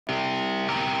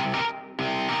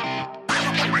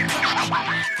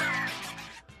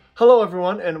Hello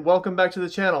everyone and welcome back to the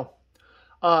channel.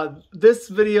 This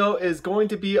video is going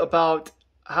to be about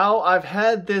how I've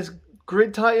had this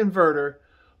grid tie inverter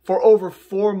for over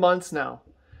 4 months now.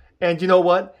 And you know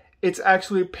what? It's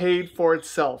actually paid for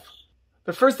itself.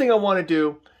 The first thing I want to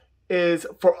do is,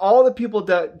 for all the people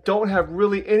that don't have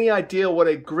really any idea what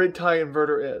a grid tie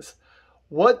inverter is,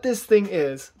 what this thing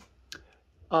is,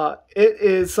 it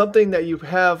is something that you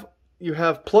have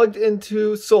plugged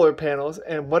into solar panels,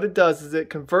 and what it does is it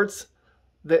converts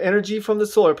the energy from the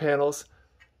solar panels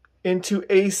into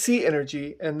AC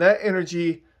energy, and that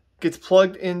energy gets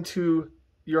plugged into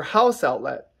your house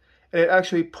outlet, and it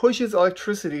actually pushes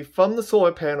electricity from the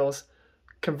solar panels,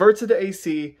 converts it to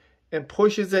AC, and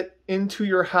pushes it into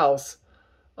your house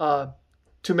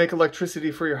to make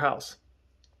electricity for your house,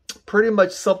 pretty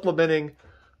much supplementing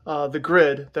the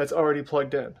grid that's already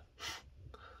plugged in.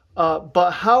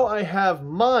 But how I have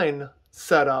mine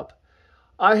set up,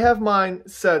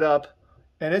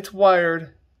 and it's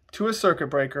wired to a circuit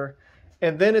breaker,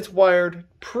 and then it's wired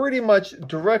pretty much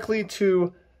directly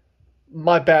to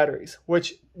my batteries,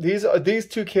 which these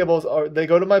two cables they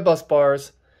go to my bus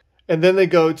bars, and then they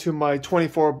go to my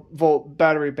 24-volt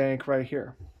battery bank right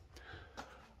here.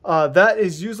 That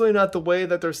is usually not the way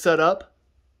that they're set up,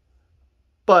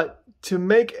 but to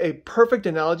make a perfect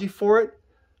analogy for it,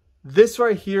 this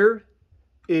right here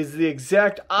is the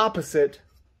exact opposite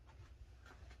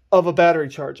of a battery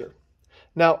charger.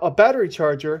 Now, a battery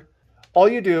charger, all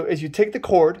you do is you take the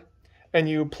cord and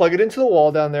you plug it into the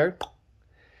wall down there,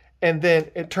 and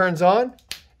then it turns on,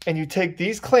 and you take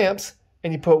these clamps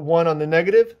and you put one on the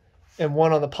negative and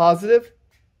one on the positive,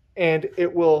 and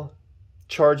it will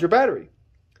charge your battery.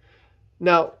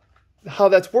 Now, how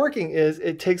that's working is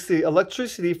it takes the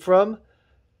electricity from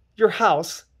your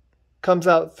house, comes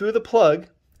out through the plug,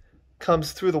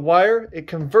 comes through the wire, it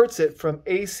converts it from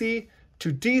AC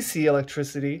to DC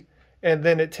electricity, and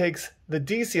then it takes the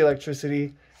DC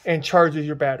electricity and charges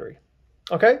your battery.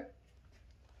 Okay?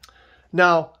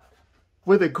 Now,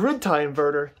 with a grid tie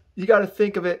inverter, you got to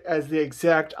think of it as the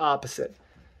exact opposite.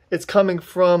 It's coming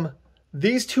from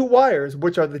these two wires,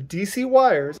 which are the DC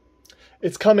wires.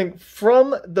 It's coming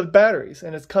from the batteries,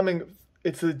 and it's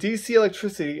the DC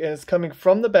electricity, and it's coming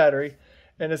from the battery,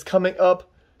 and it's coming up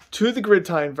to the grid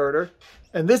tie inverter,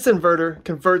 and this inverter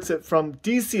converts it from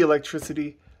DC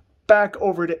electricity back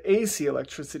over to AC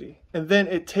electricity, and then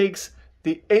it takes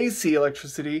the AC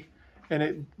electricity and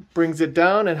it brings it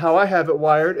down, and how I have it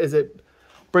wired is it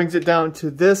brings it down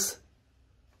to this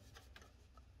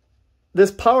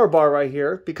power bar right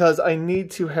here, because I need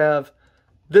to have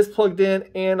this plugged in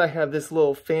and I have this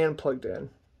little fan plugged in.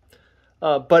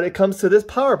 But it comes to this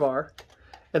power bar,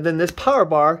 and then this power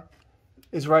bar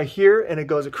is right here, and it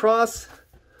goes across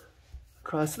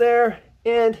there,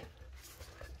 and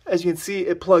as you can see,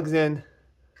 it plugs in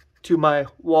to my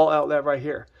wall outlet right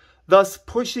here, thus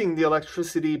pushing the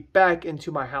electricity back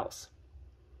into my house.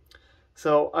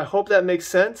 So I hope that makes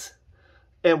sense.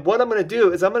 And what I'm going to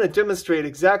do is I'm going to demonstrate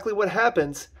exactly what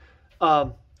happens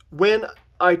when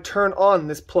I turn on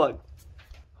this plug.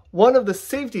 One of the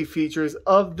safety features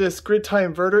of this grid tie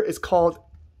inverter is called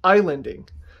islanding.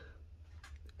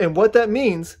 And what that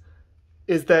means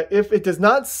is that if it does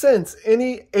not sense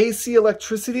any AC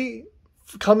electricity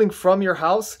coming from your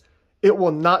house, it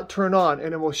will not turn on,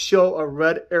 and it will show a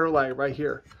red air light right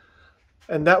here.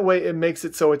 And that way it makes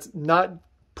it so it's not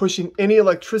pushing any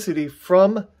electricity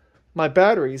from my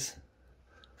batteries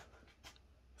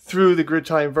through the grid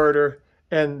tie inverter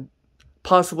and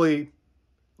possibly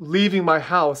leaving my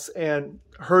house and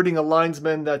hurting a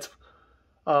linesman that's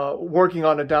working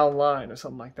on a down line or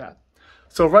something like that.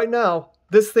 So right now,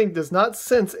 this thing does not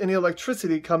sense any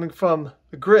electricity coming from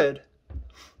the grid,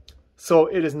 so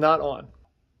it is not on.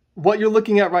 What you're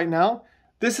looking at right now,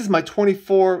 this is my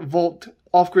 24-volt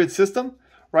off-grid system.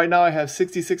 Right now I have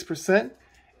 66%,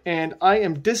 and I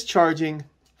am discharging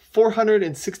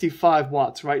 465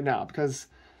 watts right now because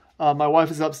my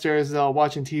wife is upstairs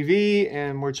watching TV,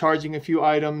 and we're charging a few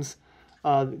items,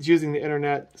 using the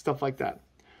internet, stuff like that.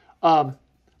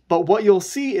 But what you'll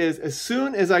see is, as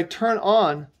soon as I turn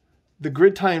on the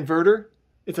grid tie inverter,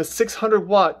 it's a 600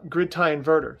 watt grid tie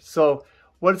inverter. So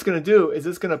what it's going to do is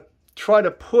it's going to try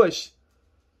to push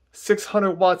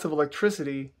 600 watts of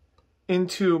electricity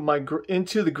into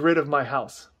the grid of my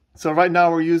house. So right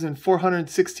now we're using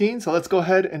 416. So let's go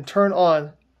ahead and turn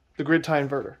on the grid tie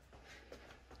inverter.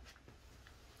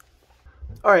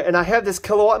 All right, and I have this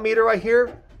kilowatt meter right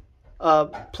here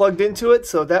plugged into it,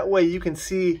 so that way you can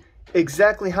see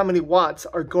exactly how many watts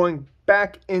are going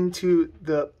back into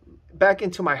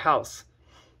my house.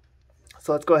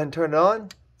 So let's go ahead and turn it on.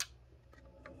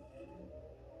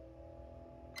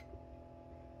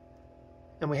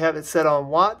 and we have it set on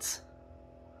watts.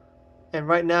 And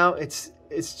right now it's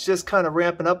just kind of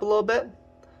ramping up a little bit.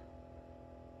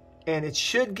 And it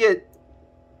should get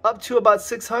up to about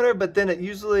 600, but then it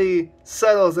usually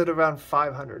settles at around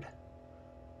 500.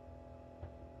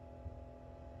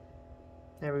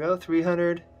 There we go,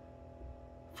 300,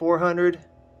 400,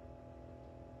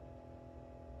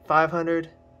 500,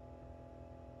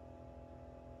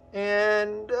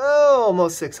 and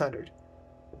almost 600.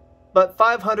 But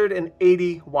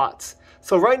 580 watts.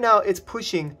 So right now it's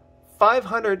pushing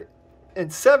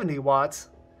 570 watts,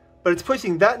 but it's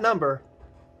pushing that number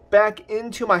back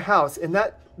into my house, and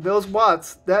those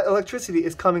watts, that electricity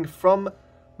is coming from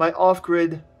my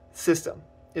off-grid system.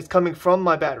 It's coming from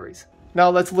my batteries. Now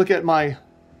let's look at my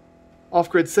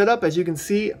off-grid setup. As you can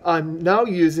see, I'm now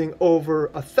using over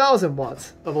 1,000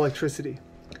 watts of electricity.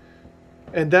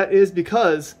 And that is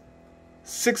because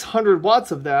 600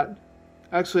 watts of that,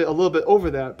 actually a little bit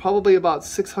over that, probably about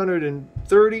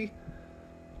 630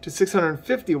 to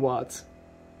 650 watts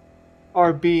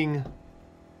are being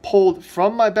pulled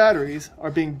from my batteries, are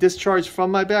being discharged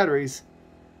from my batteries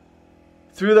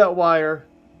through that wire,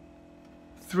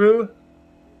 through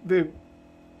the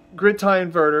grid tie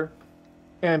inverter,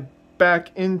 and back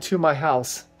into my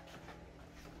house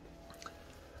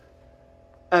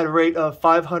at a rate of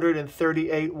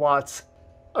 538 watts.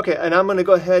 Okay, and I'm going to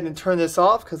go ahead and turn this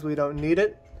off because we don't need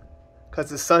it,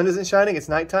 because the sun isn't shining, it's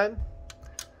nighttime.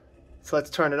 So let's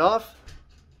turn it off.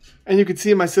 And you can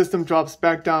see my system drops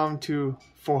back down to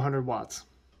 400 watts.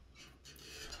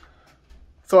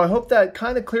 So I hope that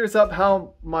kind of clears up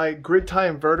how my grid tie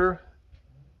inverter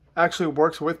actually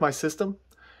works with my system.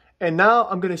 And now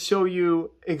I'm going to show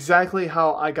you exactly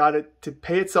how I got it to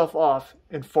pay itself off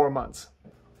in 4 months.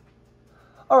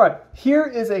 All right, here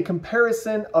is a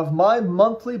comparison of my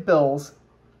monthly bills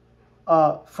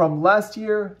from last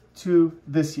year to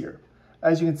this year.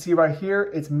 As you can see right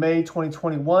here, it's May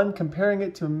 2021, comparing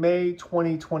it to May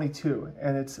 2022,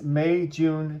 and it's May,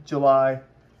 June, July,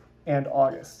 and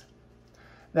August.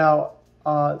 Now,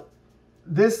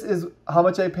 this is how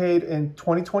much I paid in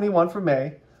 2021 for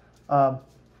May. My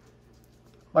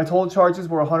total charges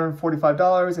were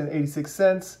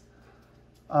 $145.86.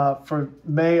 For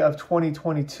May of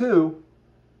 2022,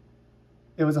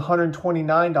 it was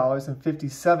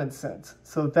 $129.57.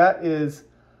 So that is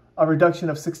a reduction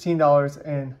of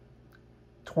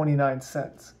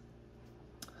 $16.29.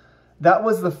 That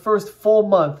was the first full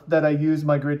month that I used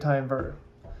my grid tie inverter.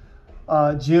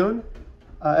 June,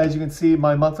 as you can see,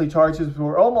 my monthly charges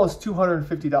were almost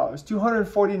 $250,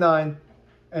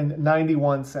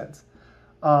 $249.91.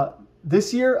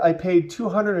 This year I paid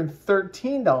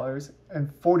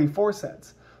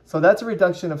 $213.44. So that's a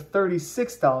reduction of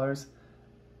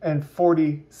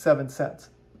 $36.47.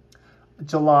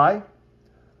 July,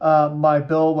 my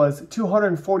bill was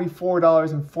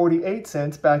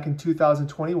 $244.48 back in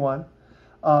 2021.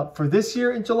 For this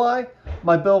year in July,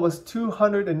 my bill was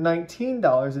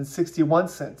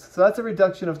 $219.61. So that's a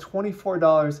reduction of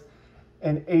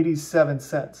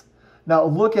 $24.87. Now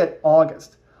look at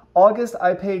August. August,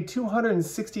 I paid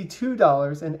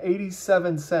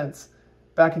 $262.87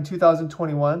 back in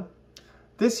 2021.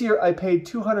 This year, I paid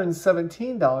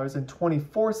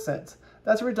 $217.24.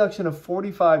 That's a reduction of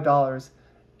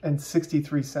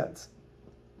 $45.63.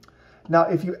 Now,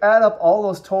 if you add up all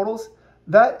those totals,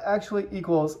 that actually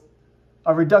equals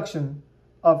a reduction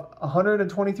of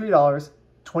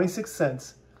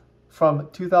 $123.26 from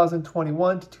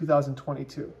 2021 to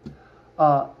 2022.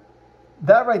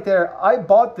 That right there, I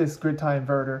bought this grid tie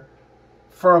inverter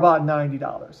for about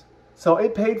 $90. So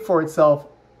it paid for itself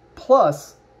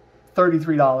plus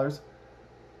 $33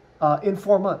 in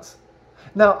 4 months.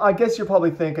 Now, I guess you're probably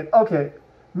thinking, okay,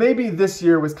 maybe this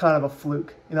year was kind of a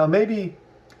fluke. You know, maybe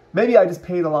I just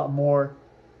paid a lot more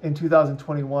in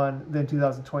 2021 than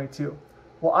 2022.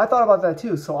 Well, I thought about that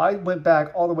too. So I went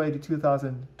back all the way to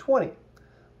 2020.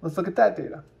 Let's look at that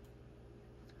data.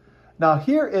 Now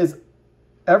here is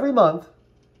every month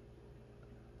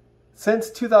since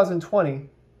 2020,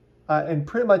 and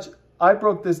pretty much I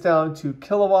broke this down to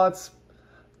kilowatts,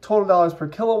 total dollars per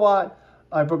kilowatt.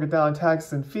 I broke it down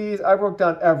taxes and fees. I broke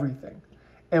down everything.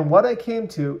 And what I came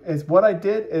to is what I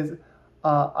did is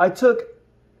I took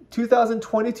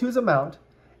 2022's amount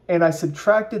and I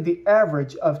subtracted the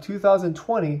average of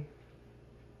 2020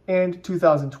 and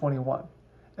 2021.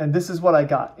 And this is what I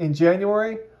got. In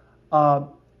January, I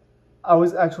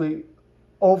was actually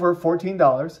over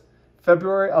 $14.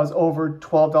 February, I was over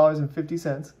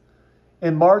 $12.50.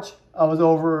 In March, I was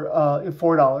over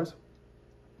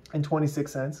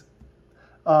 $4.26.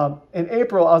 In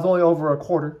April, I was only over a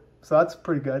quarter, so that's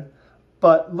pretty good.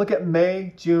 But look at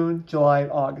May, June, July,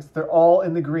 and August. They're all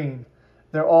in the green.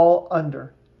 They're all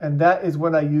under. And that is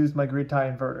when I used my grid tie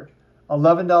inverter.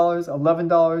 $11, $11,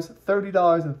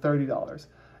 $30, and $30.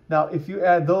 Now, if you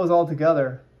add those all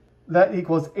together, that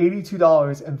equals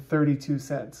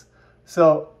 $82.32.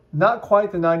 So not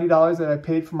quite the $90 that I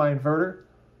paid for my inverter,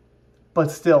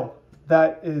 but still,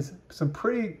 that is some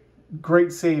pretty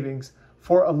great savings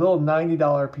for a little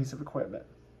 $90 piece of equipment.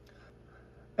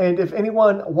 And if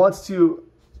anyone wants to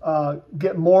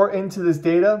get more into this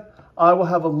data, I will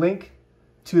have a link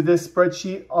to this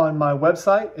spreadsheet on my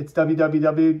website. It's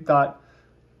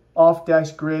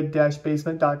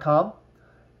www.off-grid-basement.com.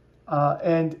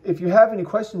 And if you have any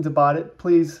questions about it,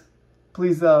 please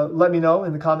let me know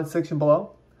in the comments section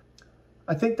below.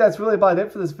 I think that's really about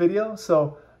it for this video.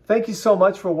 So thank you so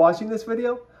much for watching this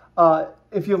video.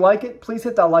 If you like it, please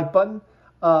hit that like button.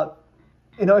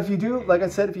 If you do, like I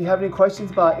said, if you have any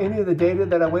questions about any of the data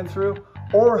that I went through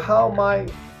or how my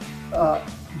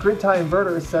grid tie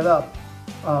inverter is set up,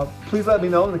 please let me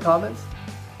know in the comments.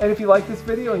 And if you like this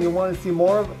video and you want to see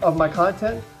more of my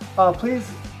content, please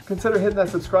consider hitting that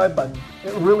subscribe button.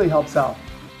 It really helps out.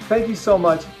 Thank you so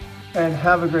much and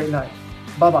have a great night.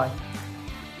 Bye-bye.